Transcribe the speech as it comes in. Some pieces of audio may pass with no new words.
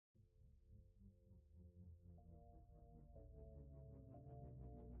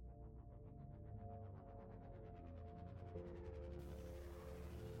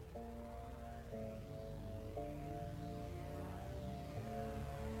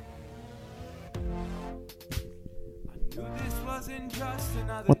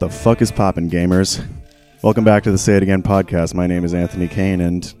What the fuck is poppin', gamers? Welcome back to the Say It Again podcast. My name is Anthony Kane,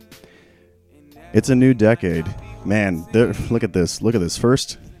 and it's a new decade. Man, look at this. Look at this.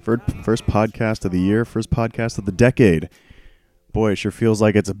 First podcast of the year, first podcast of the decade. Boy, it sure feels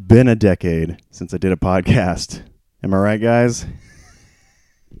like it's been a decade since I did a podcast. Am I right, guys?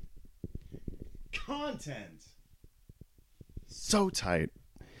 Content. So tight.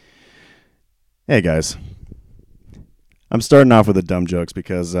 Hey, guys. I'm starting off with the dumb jokes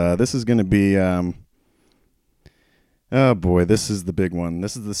because this is going to be... oh, boy, this is the big one.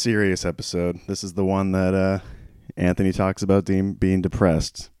 This is the serious episode. This is the one that Anthony talks about being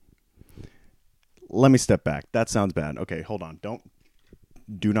depressed. Let me step back. That sounds bad. Okay, hold on.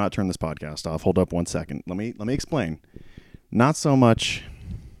 Do not turn this podcast off. Hold up 1 second. Let me explain. Not so much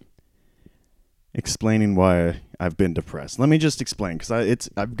explaining why I've been depressed. Let me just explain because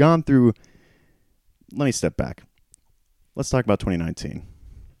I've gone through. Let me step back. Let's talk about 2019.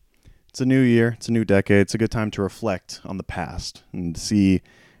 It's a new year. It's a new decade. It's a good time to reflect on the past and see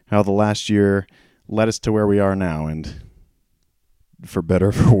how the last year led us to where we are now. And for better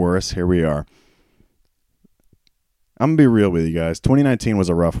or for worse, here we are. I'm going to be real with you guys. 2019 was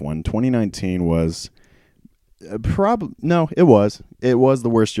a rough one. 2019 was it was. It was the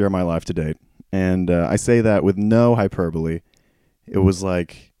worst year of my life to date. And I say that with no hyperbole. It was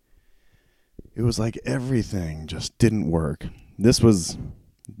like everything just didn't work. This was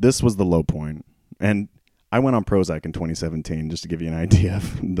the low point. And I went on Prozac in 2017, just to give you an idea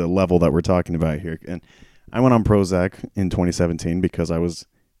of the level that we're talking about here. And I went on Prozac in 2017 because I was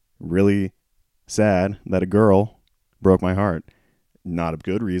really sad that a girl broke my heart. Not a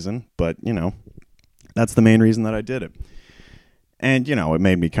good reason, but, that's the main reason that I did it. And, it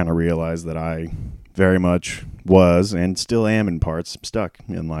made me kind of realize that I very much was and still am in parts stuck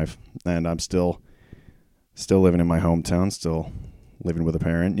in life. And I'm still living in my hometown, still living with a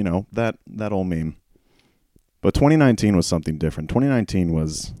parent, that old meme. But 2019 was something different. 2019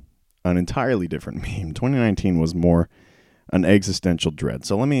 was an entirely different meme. 2019 was more an existential dread.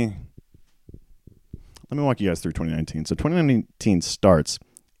 So let me walk you guys through 2019. So 2019 starts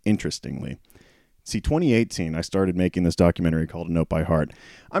interestingly. See, 2018, I started making this documentary called A Note by Heart.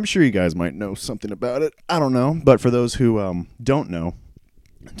 I'm sure you guys might know something about it. I don't know. But for those who don't know,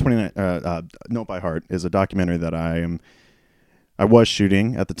 Note by Heart is a documentary that I was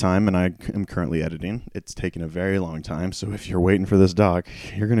shooting at the time, and I am currently editing. It's taken a very long time, so if you're waiting for this doc,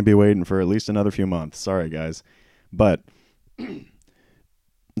 you're going to be waiting for at least another few months. Sorry, guys. But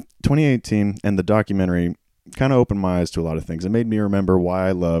 2018 and the documentary kind of opened my eyes to a lot of things. It made me remember why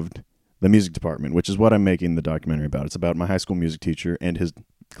I loved the music department, which is what I'm making the documentary about. It's about my high school music teacher and his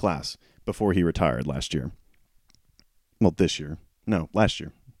class before he retired last year. Well, this year. No, last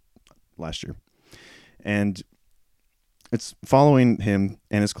year. And it's following him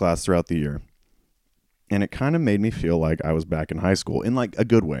and his class throughout the year. And it kind of made me feel like I was back in high school in like a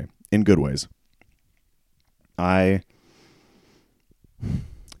good way, in good ways. I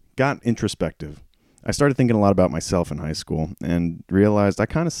got introspective. I started thinking a lot about myself in high school and realized I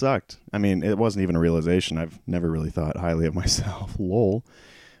kind of sucked. I mean, it wasn't even a realization. I've never really thought highly of myself. Lol.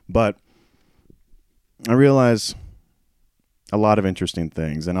 But I realized a lot of interesting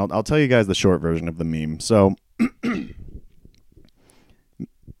things. And I'll tell you guys the short version of the meme. So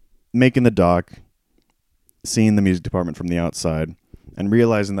making the doc, seeing the music department from the outside, and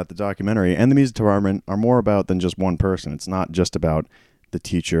realizing that the documentary and the music department are more about than just one person. It's not just about the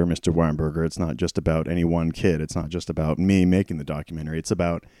teacher, Mr. Weinberger. It's not just about any one kid. It's not just about me making the documentary. It's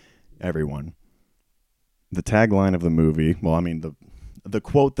about everyone. The tagline of the movie, the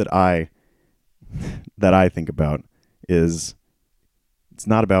quote that I think about is, it's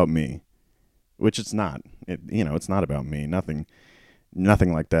not about me, which it's not. It's not about me. Nothing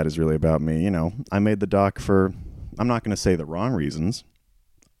like that is really about me. I made the doc for, I'm not going to say the wrong reasons.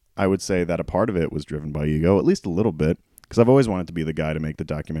 I would say that a part of it was driven by ego, at least a little bit. Because I've always wanted to be the guy to make the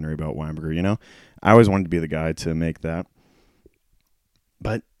documentary about Weinberger, I always wanted to be the guy to make that.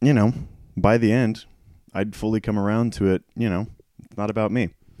 But, by the end, I'd fully come around to it, it's not about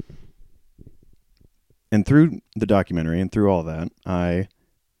me. And through the documentary and through all that, I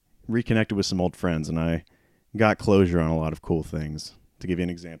reconnected with some old friends and I got closure on a lot of cool things. To give you an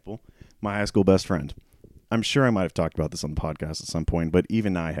example, my high school best friend. I'm sure I might have talked about this on the podcast at some point, but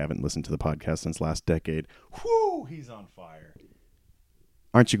even I haven't listened to the podcast since last decade. Whoo, he's on fire.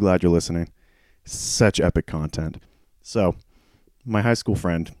 Aren't you glad you're listening? Such epic content. So, my high school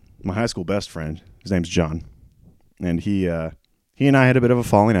best friend, his name's John, and he and I had a bit of a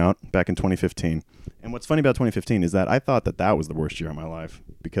falling out back in 2015. And what's funny about 2015 is that I thought that was the worst year of my life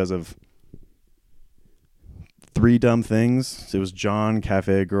because of three dumb things. It was John,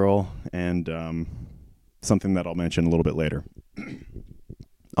 Cafe Girl, and something that I'll mention a little bit later.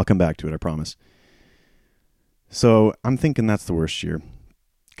 I'll come back to it, I promise. So I'm thinking that's the worst year.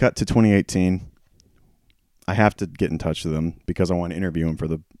 Cut to 2018. I have to get in touch with him because I want to interview him for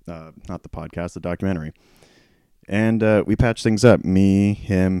the, not the podcast, the documentary. And we patched things up. Me,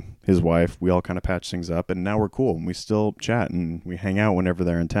 him, his wife, we all kind of patched things up. And now we're cool. And we still chat and we hang out whenever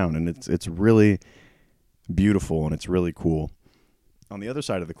they're in town. And it's really beautiful and it's really cool. On the other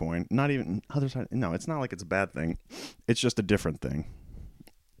side of the coin, not even other side. No, it's not like it's a bad thing. It's just a different thing.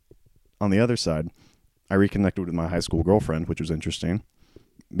 On the other side, I reconnected with my high school girlfriend, which was interesting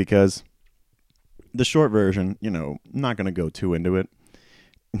because the short version, I'm not going to go too into it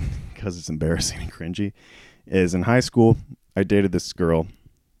because it's embarrassing and cringy, is in high school, I dated this girl.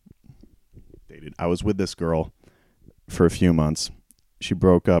 I was with this girl for a few months. She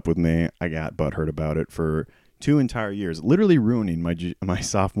broke up with me. I got butthurt about it for 2 entire years, literally ruining my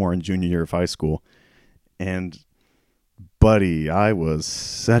sophomore and junior year of high school. And buddy, I was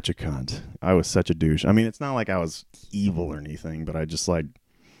such a cunt. I was such a douche. I mean, it's not like I was evil or anything, but I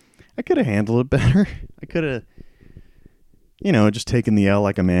could have handled it better. I could have, just taken the L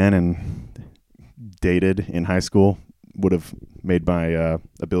like a man and dated in high school. Would have made my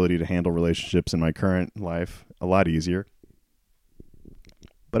ability to handle relationships in my current life a lot easier.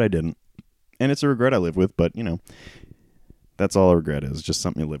 But I didn't. And it's a regret I live with, but, that's all a regret is, just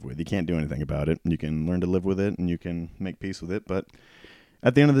something you live with. You can't do anything about it. You can learn to live with it, and you can make peace with it, but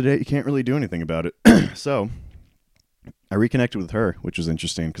at the end of the day, you can't really do anything about it. So I reconnected with her, which was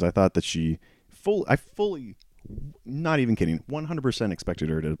interesting, because I thought that I fully, not even kidding, 100% expected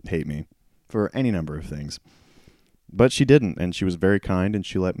her to hate me for any number of things. But she didn't, and she was very kind, and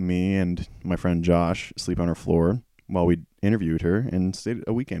she let me and my friend Josh sleep on her floor while we interviewed her and stayed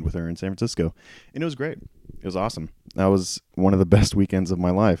a weekend with her in San Francisco. And it was great. It was awesome. That was one of the best weekends of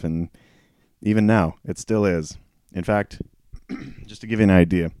my life, and even now, it still is. In fact, just to give you an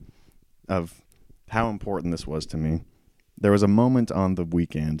idea of how important this was to me, there was a moment on the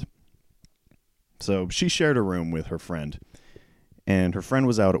weekend. So she shared a room with her friend, and her friend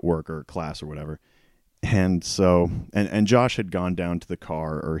was out at work or class or whatever. And so, and Josh had gone down to the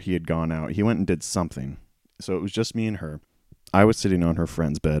car, or he had gone out. He went and did something. So it was just me and her. I was sitting on her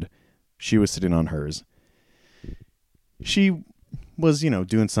friend's bed. She was sitting on hers. She was,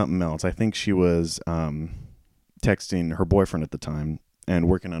 doing something else. I think she was texting her boyfriend at the time and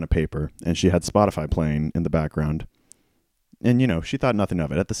working on a paper. And she had Spotify playing in the background. And, she thought nothing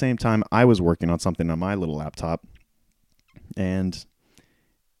of it. At the same time, I was working on something on my little laptop. And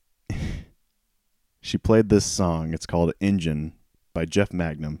she played this song. It's called Engine by Jeff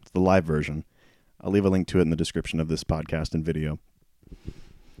Magnum. It's the live version. I'll leave a link to it in the description of this podcast and video.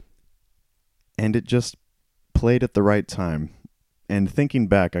 And it just played at the right time. And thinking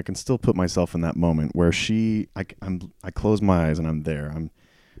back, I can still put myself in that moment where I close my eyes and I'm there. I'm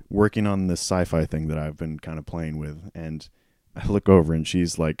working on this sci-fi thing that I've been kind of playing with. And I look over and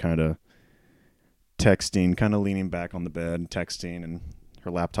she's like kind of texting, kind of leaning back on the bed, texting, and her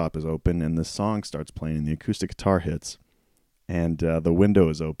laptop is open and this song starts playing and the acoustic guitar hits. And the window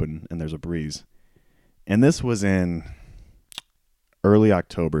is open and there's a breeze. And this was in early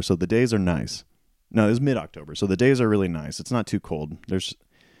October, so the days are nice. No, it was mid-October, so the days are really nice. It's not too cold. There's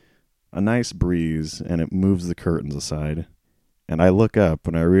a nice breeze, and it moves the curtains aside. And I look up,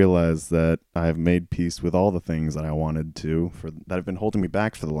 and I realize that I have made peace with all the things that I wanted to, that have been holding me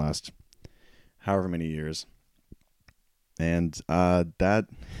back for the last however many years. And that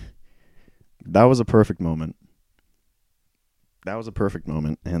was a perfect moment. That was a perfect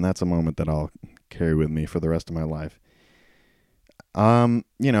moment, and that's a moment that I'll carry with me for the rest of my life.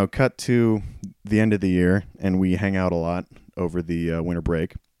 Cut to the end of the year, and we hang out a lot over the winter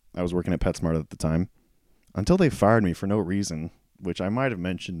break. I was working at PetSmart at the time, until they fired me for no reason, which I might have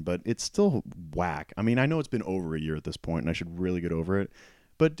mentioned, but it's still whack. I mean, I know it's been over a year at this point, and I should really get over it,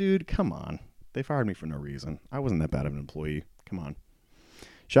 but dude, come on. They fired me for no reason. I wasn't that bad of an employee. Come on.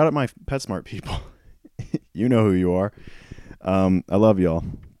 Shout out my PetSmart people. You know who you are. I love y'all.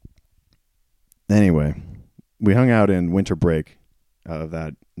 Anyway, we hung out in winter break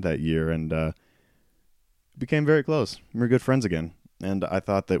that year and became very close. We were good friends again. And I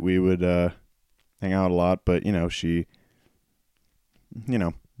thought that we would hang out a lot, but, she,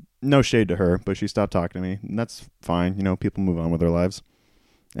 no shade to her, but she stopped talking to me. And that's fine. People move on with their lives.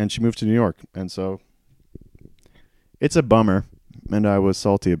 And she moved to New York. And so it's a bummer. And I was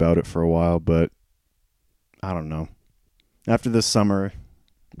salty about it for a while, but I don't know. After this summer,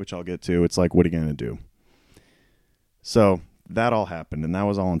 which I'll get to, it's like, what are you going to do? So that all happened, and that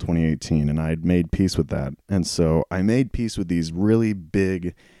was all in 2018, and I had made peace with that. And so I made peace with these really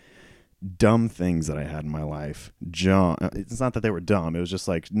big, dumb things that I had in my life. John, it's not that they were dumb. It was just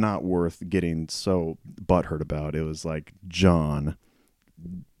like not worth getting so butthurt about. It was like John,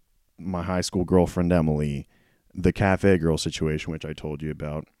 my high school girlfriend Emily, the cafe girl situation, which I told you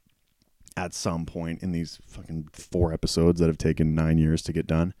about at some point in these fucking 4 episodes that have taken 9 years to get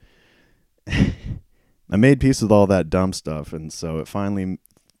done. I made peace with all that dumb stuff, and so it finally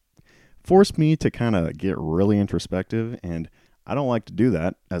forced me to kind of get really introspective, and I don't like to do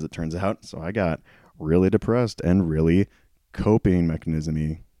that, as it turns out, so I got really depressed and really coping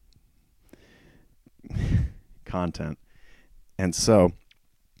mechanism-y content. And so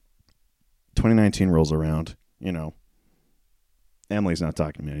 2019 rolls around, Emily's not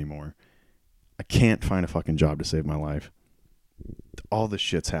talking to me anymore. I can't find a fucking job to save my life. All this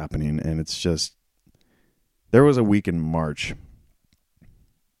shit's happening, and it's just... There was a week in March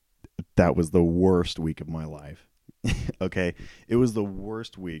that was the worst week of my life. Okay? It was the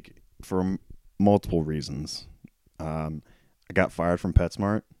worst week for multiple reasons. I got fired from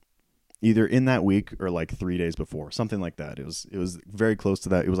PetSmart either in that week or like 3 days before, something like that. It was very close to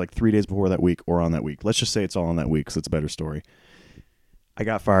that. It was like 3 days before that week or on that week. Let's just say it's all on that week because it's a better story. I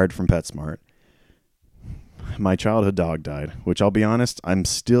got fired from PetSmart. My childhood dog died, which I'll be honest, I'm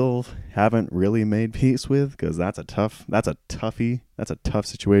still haven't really made peace with because that's a toughie. That's a tough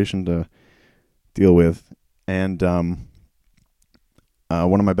situation to deal with. And one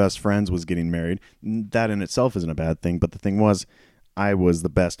of my best friends was getting married. That in itself isn't a bad thing, but the thing was, I was the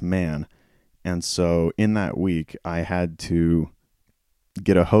best man. And so in that week, I had to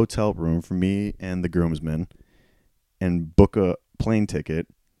get a hotel room for me and the groomsmen and book a plane ticket,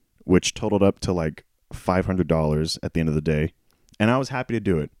 which totaled up to like $500 at the end of the day. And I was happy to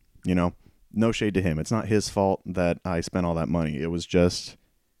do it. No shade to him. It's not his fault that I spent all that money. It was just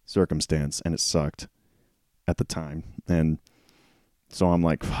circumstance, and it sucked at the time. And so I'm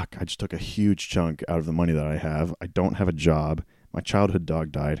like, fuck, I just took a huge chunk out of the money that I have. I don't have a job. My childhood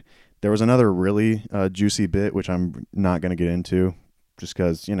dog died. There was another really juicy bit, which I'm not going to get into just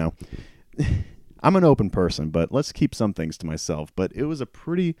because, I'm an open person, but let's keep some things to myself. But it was a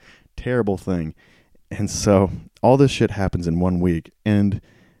pretty terrible thing. And so all this shit happens in 1 week. And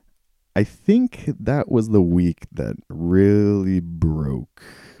I think that was the week that really broke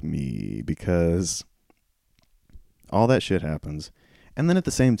me because all that shit happens. And then at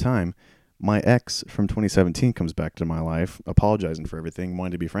the same time, my ex from 2017 comes back to my life, apologizing for everything,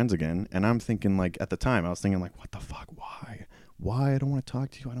 wanting to be friends again. And I'm thinking, like, at the time, I was thinking, like, what the fuck? Why? I don't want to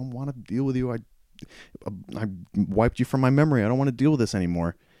talk to you. I don't want to deal with you. I wiped you from my memory. I don't want to deal with this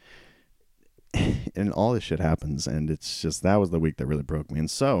anymore. And all this shit happens, and it's just, that was the week that really broke me.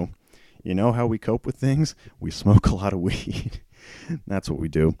 And so, you know how we cope with things? We smoke a lot of weed. That's what we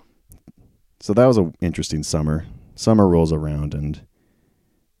do. So that was an interesting summer. Summer rolls around, and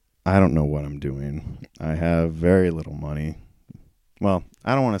I don't know what I'm doing. I have very little money. Well,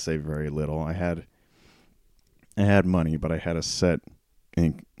 I don't want to say very little. I had money, but I had a set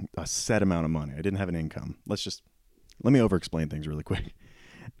amount of money. I didn't have an income. Let me over-explain things really quick.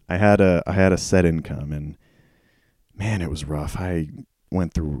 I had a set income, and man, it was rough. I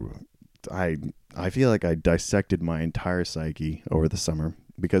feel like I dissected my entire psyche over the summer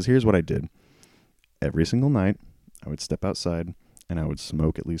because here's what I did. Every single night, I would step outside and I would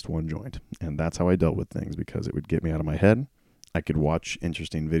smoke at least one joint. And that's how I dealt with things because it would get me out of my head. I could watch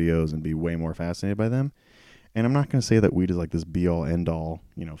interesting videos and be way more fascinated by them. And I'm not going to say that weed is like this be-all, end-all,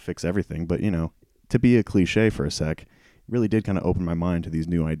 fix everything. But, to be a cliche for a sec, really did kind of open my mind to these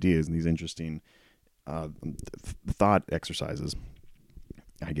new ideas and these interesting thought exercises,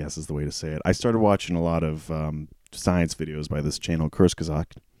 I guess is the way to say it. I started watching a lot of science videos by this channel,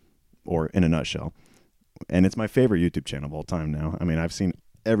 Kurzgesagt, or In a Nutshell. And it's my favorite YouTube channel of all time now. I mean, I've seen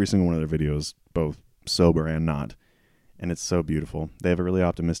every single one of their videos, both sober and not. And it's so beautiful. They have a really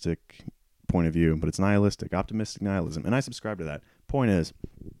optimistic point of view, but it's nihilistic, optimistic nihilism. And I subscribe to that. Point is,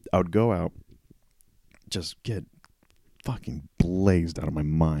 I would go out, just get fucking blazed out of my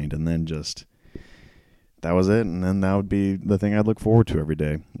mind, and then that was it. And then that would be the thing I'd look forward to every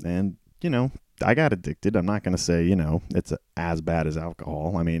day. And, I got addicted. I'm not going to say, it's as bad as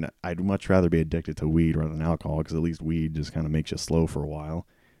alcohol. I mean, I'd much rather be addicted to weed rather than alcohol because at least weed just kind of makes you slow for a while,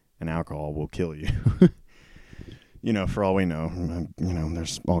 and alcohol will kill you. For all we know,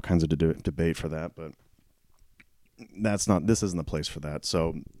 there's all kinds of debate for that, but this isn't the place for that.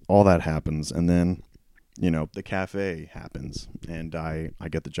 So all that happens, and then, the cafe happens, and I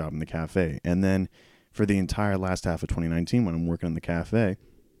get the job in the cafe. And then for the entire last half of 2019, when I'm working in the cafe,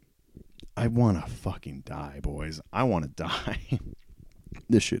 I want to fucking die, boys. I want to die.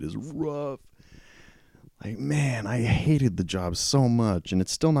 This shit is rough. Like, man, I hated the job so much, and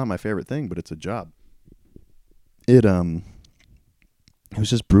it's still not my favorite thing, but it's a job. It was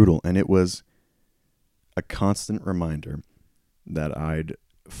just brutal, and it was a constant reminder that I'd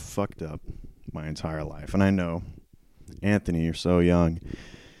fucked up my entire life. And I know, Anthony, you're so young.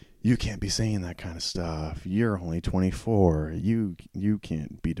 You can't be saying that kind of stuff. You're only 24. You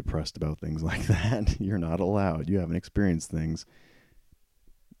can't be depressed about things like that. You're not allowed. You haven't experienced things.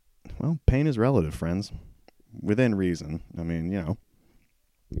 Well, pain is relative, friends. Within reason. I mean, you know,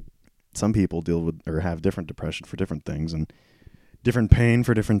 some people deal with or have different depression for different things and different pain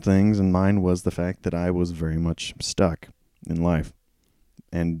for different things, and mine was the fact that I was very much stuck in life.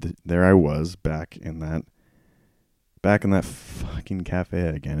 And there I was back in that fucking cafe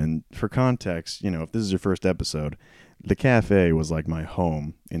again. And for context, you know, if this is your first episode, the cafe was like my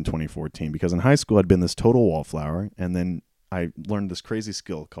home in 2014 because in high school I'd been this total wallflower, and then I learned this crazy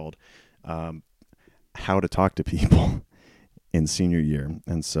skill called how to talk to people in senior year.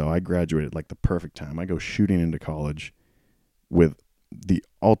 And so I graduated like the perfect time. I go shooting into college with the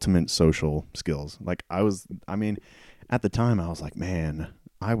ultimate social skills. Like at the time I was like, man,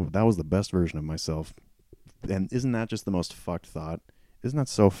 that was the best version of myself. And isn't that just the most fucked thought? Isn't that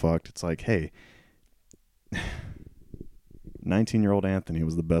so fucked? It's like, hey, 19-year-old Anthony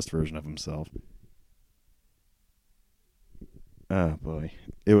was the best version of himself. Oh boy.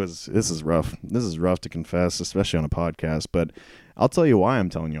 This is rough. This is rough to confess, especially on a podcast, but I'll tell you why I'm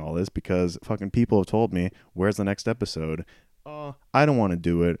telling you all this, because fucking people have told me, where's the next episode? Oh, I don't want to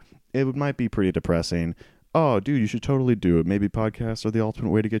do it. It might be pretty depressing. Oh, dude, you should totally do it. Maybe podcasts are the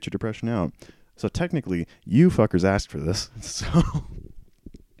ultimate way to get your depression out. So technically, you fuckers asked for this. So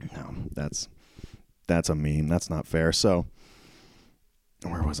no, that's a meme. That's not fair. So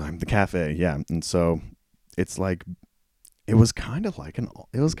where was I? The cafe, yeah. And so it's like it was kind of like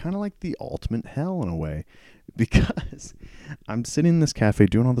the ultimate hell in a way, because I'm sitting in this cafe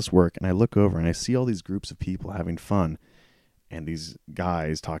doing all this work, and I look over and I see all these groups of people having fun, and these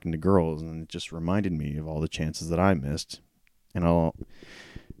guys talking to girls, and it just reminded me of all the chances that I missed, and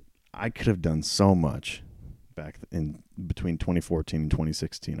I could have done so much back in between 2014 and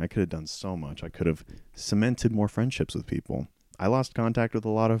 2016. I could have done so much. I could have cemented more friendships with people. I lost contact with a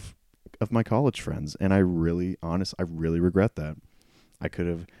lot of my college friends, and I really regret that. I could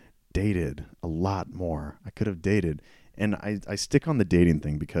have dated a lot more. I could have dated, and I stick on the dating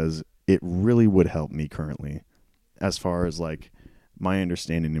thing because it really would help me currently as far as like my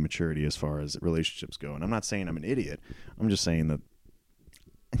understanding and maturity as far as relationships go. And I'm not saying I'm an idiot. I'm just saying that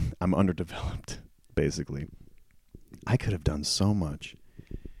I'm underdeveloped, basically. I could have done so much,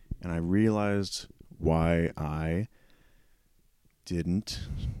 and I realized why I didn't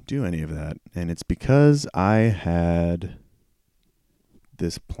do any of that, and it's because I had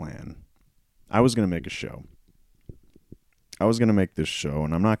this plan. I was going to make a show. I was going to make this show,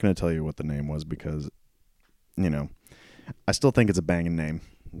 and I'm not going to tell you what the name was because, you know, I still think it's a banging name.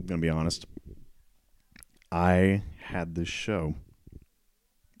 I'm going to be honest. I had this show,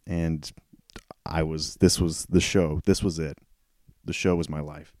 and this was the show. This was it. The show was my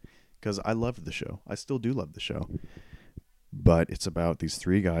life because I loved the show. I still do love the show. But it's about these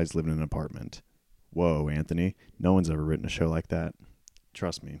three guys living in an apartment. Whoa, Anthony. No one's ever written a show like that.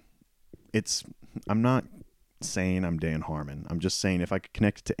 Trust me. I'm not saying I'm Dan Harmon. I'm just saying if I could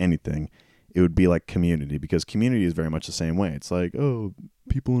connect it to anything, it would be like Community, because Community is very much the same way. It's like, oh,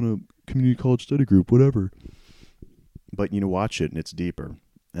 people in a community college study group, whatever. But you know, watch it and it's deeper.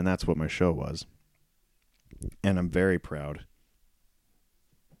 And that's what my show was. And I'm very proud.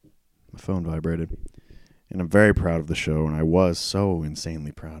 My phone vibrated. And I'm very proud of the show, and I was so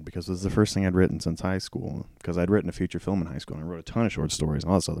insanely proud because it was the first thing I'd written since high school, because I'd written a feature film in high school, and I wrote a ton of short stories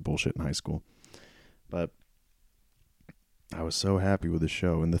and all this other bullshit in high school. But I was so happy with the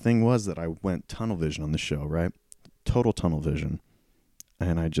show, and the thing was that I went tunnel vision on the show, right? Total tunnel vision.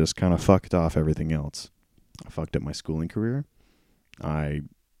 And I just kind of fucked off everything else. I fucked up my schooling career. I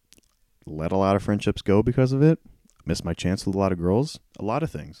let a lot of friendships go because of it. Missed my chance with a lot of girls. A lot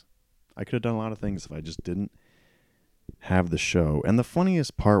of things. I could have done a lot of things if I just didn't have the show. And the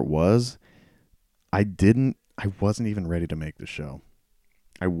funniest part was I wasn't even ready to make the show.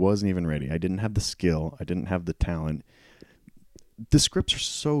 I wasn't even ready. I didn't have the skill. I didn't have the talent. The scripts are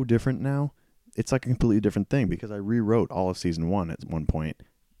so different now. It's like a completely different thing because I rewrote all of season 1 at one point.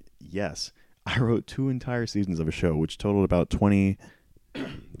 Yes, I wrote 2 entire seasons of a show, which totaled about 22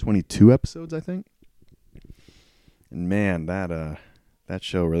 episodes, I think. And man, that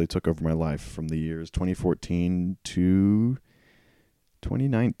show really took over my life from the years 2014 to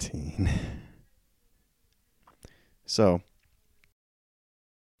 2019. So,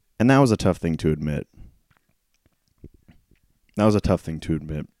 and that was a tough thing to admit.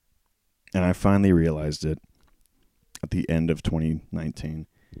 And I finally realized it at the end of 2019.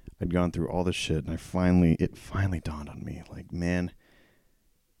 I'd gone through all this shit, and it finally dawned on me, like, man,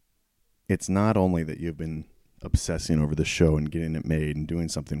 it's not only that you've been obsessing over the show and getting it made and doing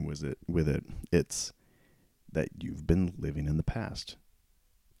something with it. It's that you've been living in the past.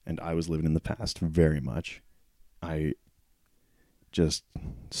 And I was living in the past very much. I just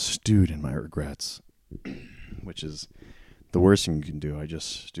stewed in my regrets, which is the worst thing you can do. I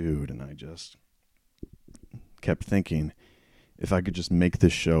just stewed, and I just kept thinking, if I could just make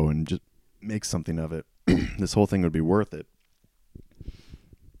this show and just make something of it, this whole thing would be worth it.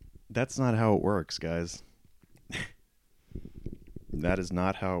 That's not how it works, guys. That is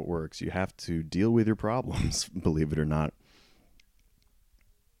not how it works. You have to deal with your problems, believe it or not.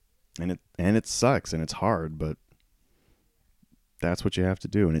 And it sucks, and it's hard, but that's what you have to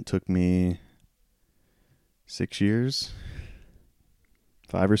do. And it took me 6 years,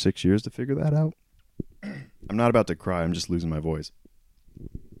 5 or 6 years to figure that out. I'm not about to cry. I'm just losing my voice.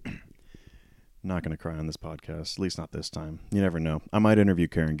 I'm not going to cry on this podcast, at least not this time. You never know. I might interview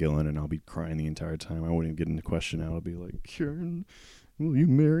Karen Gillan, and I'll be crying the entire time. I won't even get into question out. I'll be like, Karen, will you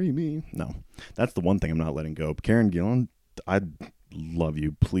marry me? No, that's the one thing I'm not letting go. Karen Gillan, I love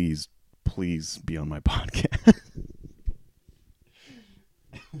you. Please be on my podcast.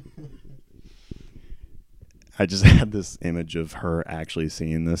 I just had this image of her actually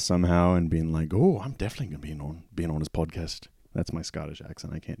seeing this somehow and being like, "Oh, I'm definitely gonna be on his podcast." That's my Scottish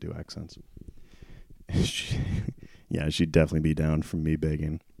accent. I can't do accents. She'd definitely be down for me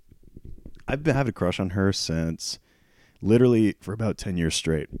begging. I've had a crush on her since literally for about 10 years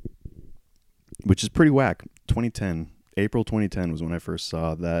straight, which is pretty whack. April 2010 was when I first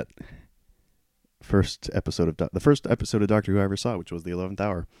saw that the first episode of Doctor Who I ever saw, which was The 11th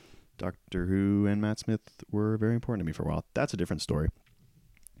Hour. Doctor Who and Matt Smith were very important to me for a while. That's a different story.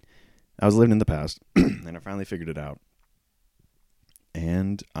 I was living in the past, and I finally figured it out.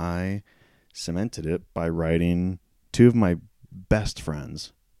 And I cemented it by writing two of my best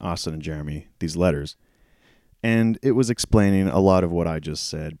friends, Austin and Jeremy, these letters. And it was explaining a lot of what I just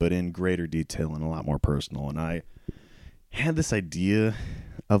said, but in greater detail and a lot more personal. And I had this idea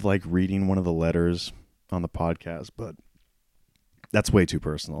of like reading one of the letters on the podcast, but that's way too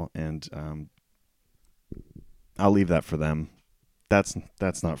personal, and I'll leave that for them. That's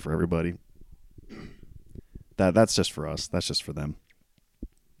not for everybody. That's just for us. That's just for them.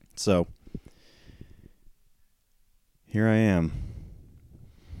 So here I am.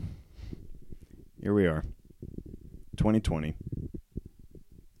 Here we are. 2020.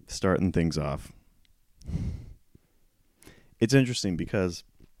 Starting things off. It's interesting because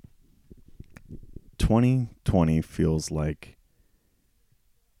 2020 feels like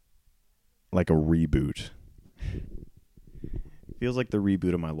a reboot. Feels like the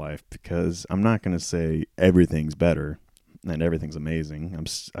reboot of my life, because I'm not going to say everything's better and everything's amazing.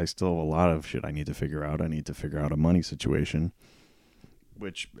 I still have a lot of shit I need to figure out. I need to figure out a money situation,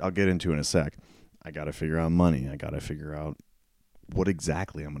 which I'll get into in a sec. I got to figure out money. I got to figure out what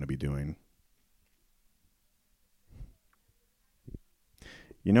exactly I'm going to be doing.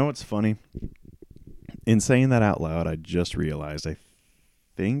 You know what's funny? In saying that out loud, I just realized I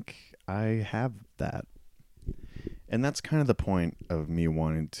think I have that. And that's kind of the point of me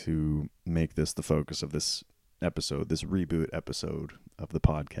wanting to make this the focus of this episode, this reboot episode of the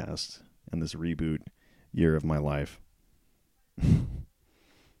podcast, and this reboot year of my life.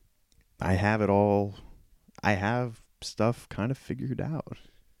 I have it all. I have stuff kind of figured out.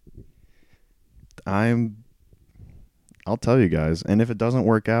 I'll tell you guys, and if it doesn't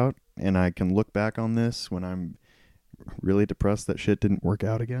work out, and I can look back on this when I'm really depressed that shit didn't work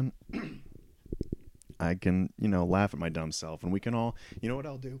out again, I can, laugh at my dumb self, and we can all, you know what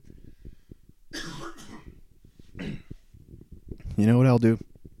I'll do? You know what I'll do?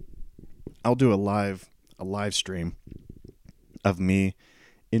 I'll do a live stream of me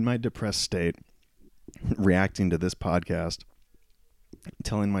in my depressed state, reacting to this podcast,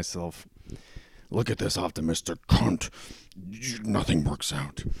 telling myself, look at this optimistic cunt. Nothing works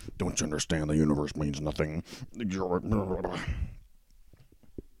out. Don't you understand? The universe means nothing.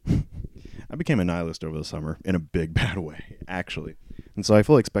 I became a nihilist over the summer in a big, bad way, actually. And so I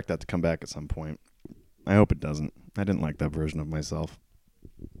fully expect that to come back at some point. I hope it doesn't. I didn't like that version of myself.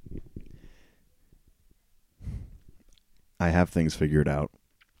 I have things figured out.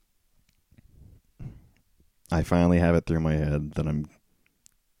 I finally have it through my head that I'm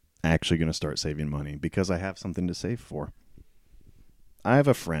actually going to start saving money because I have something to save for. I have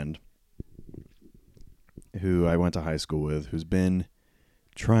a friend who I went to high school with who's been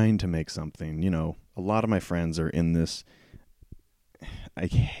trying to make something. A lot of my friends are in this. I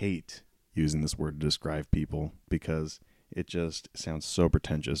hate using this word to describe people because it just sounds so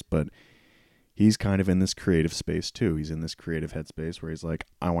pretentious, but he's kind of in this creative space too. He's in this creative headspace where he's like,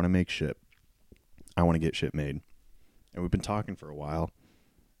 I want to make shit. I want to get shit made. And we've been talking for a while.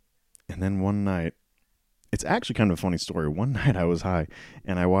 And then one night, it's actually kind of a funny story. One night I was high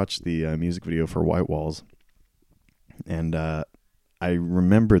and I watched the music video for White Walls. And I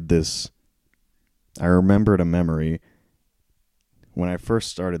remembered this. I remembered a memory when I first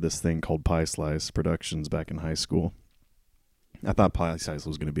started this thing called Pie Slice Productions back in high school. I thought Pie Slice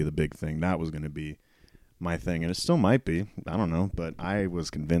was going to be the big thing. That was going to be my thing. And it still might be. I don't know. But I was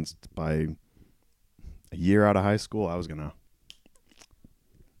convinced by a year out of high school, I was going to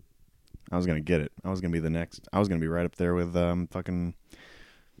get it. I was going to be the next. I was going to be right up there with fucking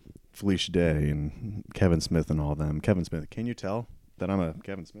Felicia Day and Kevin Smith and all them. Kevin Smith. Can you tell that I'm a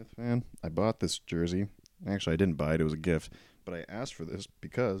Kevin Smith fan? I bought this jersey. Actually, I didn't buy it. It was a gift. But I asked for this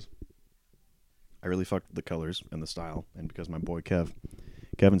because I really fucked the colors and the style. And because my boy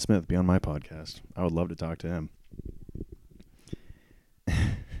Kevin Smith, be on my podcast. I would love to talk to him.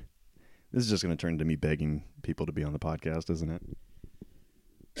 This is just going to turn into me begging people to be on the podcast, isn't it?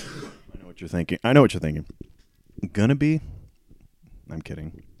 I know what you're thinking. Gonna be? I'm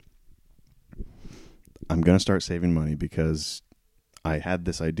kidding. I'm going to start saving money because I had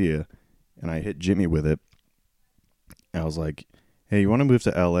this idea and I hit Jimmy with it. I was like, hey, you want to move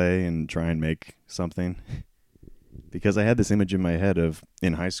to LA and try and make something? Because I had this image in my head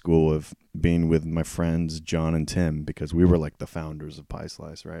in high school of being with my friends John and Tim because we were like the founders of Pie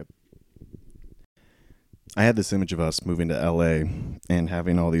Slice, right? I had this image of us moving to LA and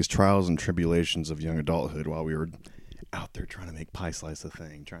having all these trials and tribulations of young adulthood while we were out there trying to make Pie Slice a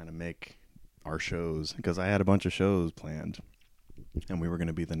thing, trying to make our shows, because I had a bunch of shows planned and we were going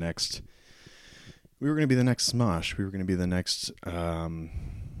to be the next Smosh. We were going to be the next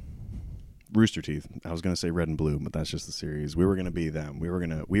Rooster Teeth. I was going to say Red and Blue, but that's just the series. We were going to be them. We were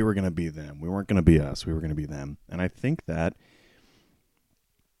going to be them. We weren't going to be us. We were going to be them. And I think that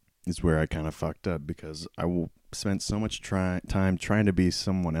is where I kind of fucked up because I spent so much time trying to be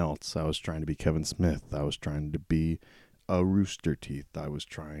someone else. I was trying to be Kevin Smith. I was trying to be a Rooster Teeth. I was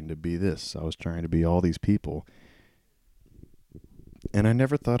trying to be this. I was trying to be all these people. And I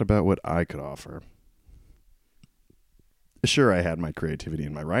never thought about what I could offer. Sure, I had my creativity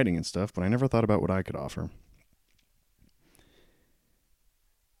and my writing and stuff, but I never thought about what I could offer.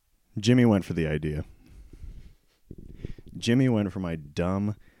 Jimmy went for the idea. Jimmy went for my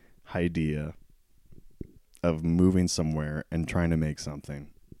dumb idea of moving somewhere and trying to make something.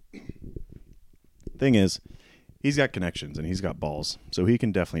 Thing is, he's got connections and he's got balls, so he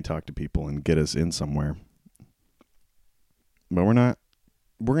can definitely talk to people and get us in somewhere. But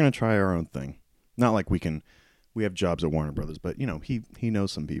we're going to try our own thing. Not like we have jobs at Warner Brothers, but, he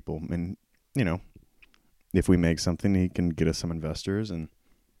knows some people. And, if we make something, he can get us some investors and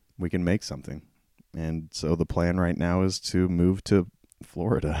we can make something. And so the plan right now is to move to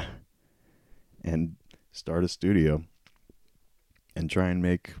Florida and start a studio and try and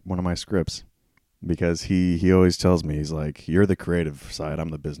make one of my scripts. Because he always tells me, he's like, you're the creative side, I'm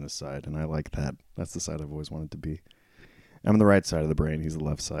the business side. And I like that. That's the side I've always wanted to be. I'm the right side of the brain, he's the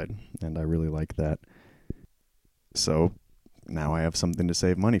left side. And I really like that. So now I have something to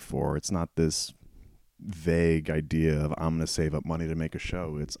save money for. It's not this vague idea of I'm going to save up money to make a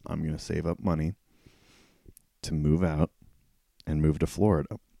show. It's I'm going to save up money to move out and move to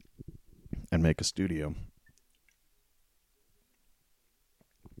Florida and make a studio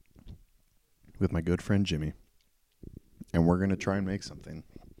with my good friend Jimmy. And we're going to try and make something.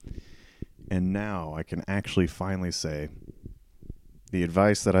 And now I can actually finally say the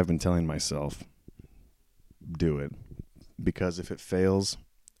advice that I've been telling myself, do it. Because if it fails,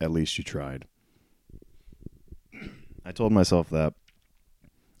 at least you tried. I told myself that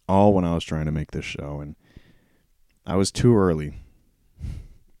all when I was trying to make this show, and I was too early.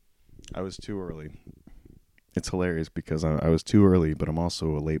 It's hilarious because I was too early, but I'm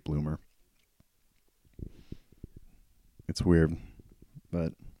also a late bloomer. It's weird,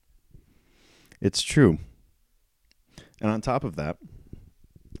 but it's true. And on top of that,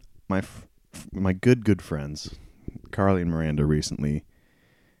 my good friends, Carly and Miranda, recently,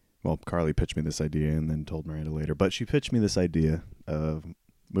 well, Carly pitched me this idea and then told Miranda later, but she pitched me this idea of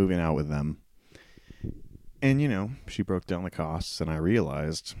moving out with them. And, she broke down the costs, and I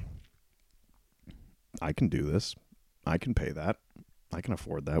realized I can do this. I can pay that. I can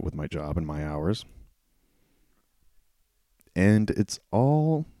afford that with my job and my hours. And it's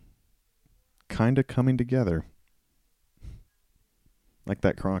all kind of coming together. Like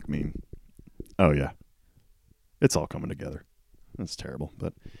that Kronk meme. Oh, yeah. It's all coming together. That's terrible.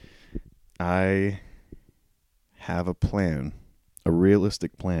 But I have a plan, a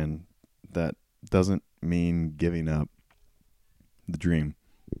realistic plan that doesn't mean giving up the dream.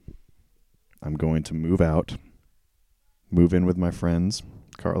 I'm going to move out, move in with my friends,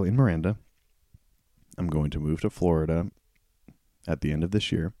 Carly and Miranda. I'm going to move to Florida at the end of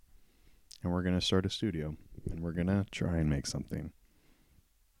this year, and we're going to start a studio, and we're going to try and make something.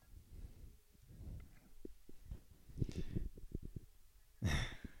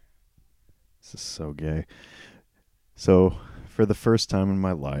 This is so gay. So, for the first time in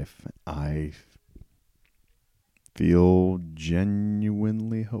my life, I feel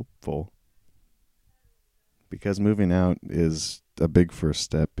genuinely hopeful. Because moving out is a big first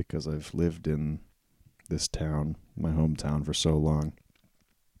step, because I've lived in this town, my hometown, for so long.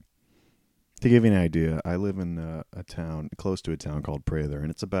 To give you an idea, I live in a town, close to a town called Prather, and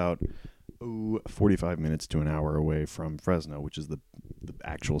it's about 45 minutes to an hour away from Fresno, which is the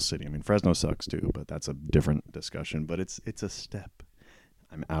actual city. I mean, Fresno sucks too, but that's a different discussion. But it's a step.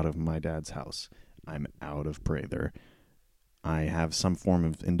 I'm out of my dad's house. I'm out of Prather. I have some form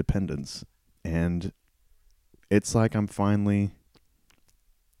of independence, and it's like I'm finally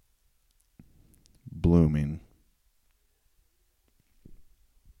blooming.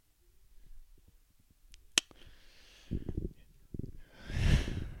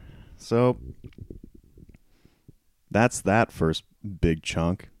 So that's that first big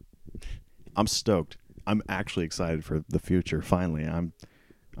chunk. I'm stoked. I'm actually excited for the future. Finally, I'm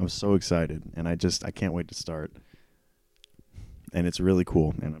so excited, and I can't wait to start. And it's really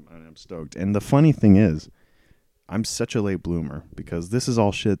cool, and I'm stoked. And the funny thing is, I'm such a late bloomer, because this is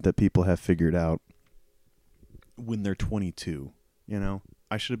all shit that people have figured out when they're 22. You know,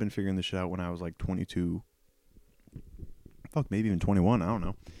 I should have been figuring this shit out when I was like 22. Fuck, maybe even 21. I don't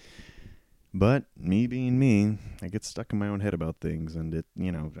know. But me being me, I get stuck in my own head about things, and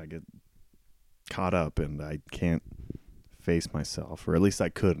I get caught up, and I can't face myself, or at least I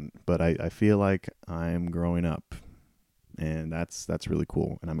couldn't. But I feel like I'm growing up, and that's really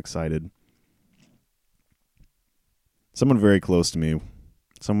cool, and I'm excited. Someone very close to me,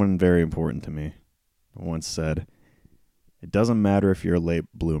 someone very important to me, once said, "It doesn't matter if you're a late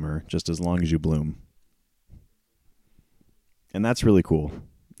bloomer, just as long as you bloom." And that's really cool.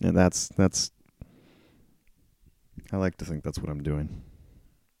 And that's I like to think that's what I'm doing.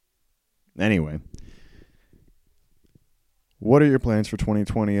 Anyway, what are your plans for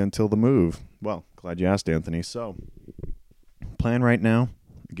 2020 until the move? Well, glad you asked, Anthony. So, plan right now,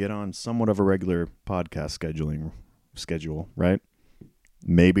 get on somewhat of a regular podcast schedule, right?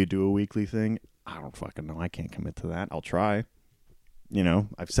 Maybe do a weekly thing. I don't fucking know. I can't commit to that. I'll try.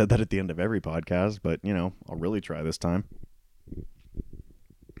 I've said that at the end of every podcast, but, I'll really try this time.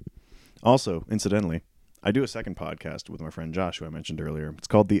 Also, incidentally, I do a second podcast with my friend Josh, who I mentioned earlier. It's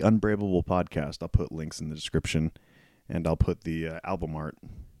called The Unbravable Podcast. I'll put links in the description, and I'll put the album art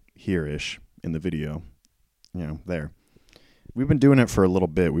here-ish in the video, there. We've been doing it for a little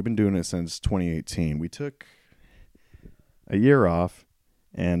bit. We've been doing it since 2018. We took a year off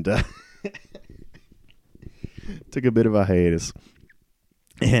and took a bit of a hiatus.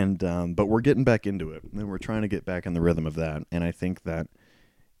 And but we're getting back into it, and we're trying to get back in the rhythm of that. And I think that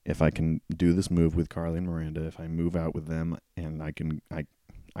if I can do this move with Carly and Miranda, if I move out with them, and I can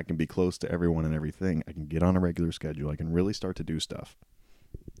be close to everyone and everything, I can get on a regular schedule. I can really start to do stuff,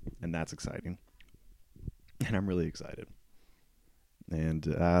 and that's exciting. And I'm really excited. And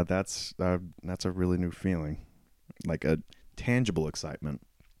that's a really new feeling, like a tangible excitement.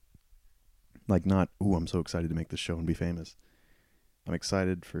 Like not, ooh, I'm so excited to make this show and be famous. I'm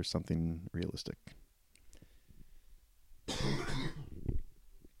excited for something realistic.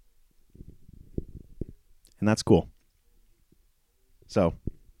 And that's cool. So,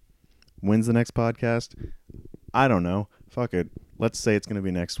 when's the next podcast? I don't know. Fuck it. Let's say it's going to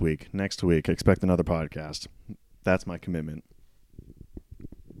be next week. Next week, expect another podcast. That's my commitment.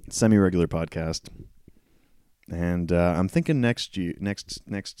 Semi-regular podcast. And I'm thinking next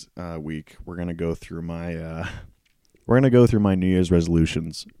week we're going to go through my New Year's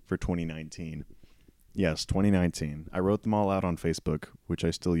resolutions for 2019. Yes, 2019. I wrote them all out on Facebook, which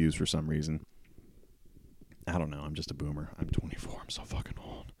I still use for some reason. I don't know. I'm just a boomer. I'm 24. I'm so fucking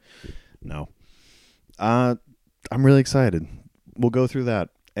old. No. I'm really excited. We'll go through that,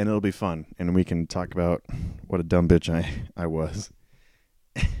 and it'll be fun. And we can talk about what a dumb bitch I was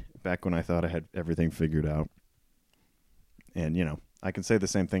back when I thought I had everything figured out. And, I can say the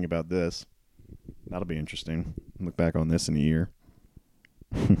same thing about this. That'll be interesting. Look back on this in a year.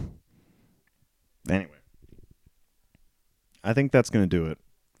 Anyway, I think that's gonna do it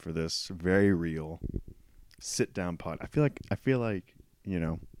for this very real sit down pod. I feel like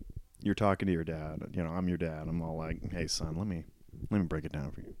you're talking to your dad. I'm your dad. I'm all like, hey son, let me break it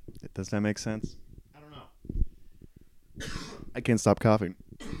down for you. Does that make sense? I don't know. I can't stop coughing,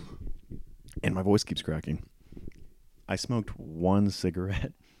 and my voice keeps cracking. I smoked one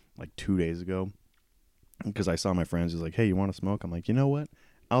cigarette like 2 days ago because I saw my friends. He's like, hey, you want to smoke? I'm like, you know what?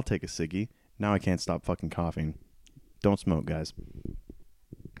 I'll take a ciggy. Now I can't stop fucking coughing. Don't smoke, guys.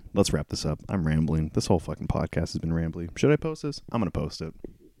 Let's wrap this up. I'm rambling. This whole fucking podcast has been rambling. Should I post this? I'm going to post it.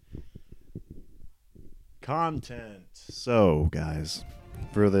 Content. So, guys,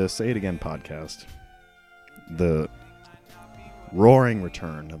 for the Say It Again podcast, the roaring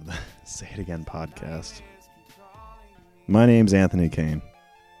return of the Say It Again podcast, my name's Anthony Kane,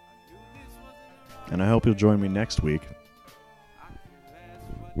 and I hope you'll join me next week.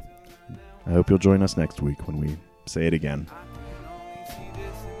 I hope you'll join us next week when we say it again.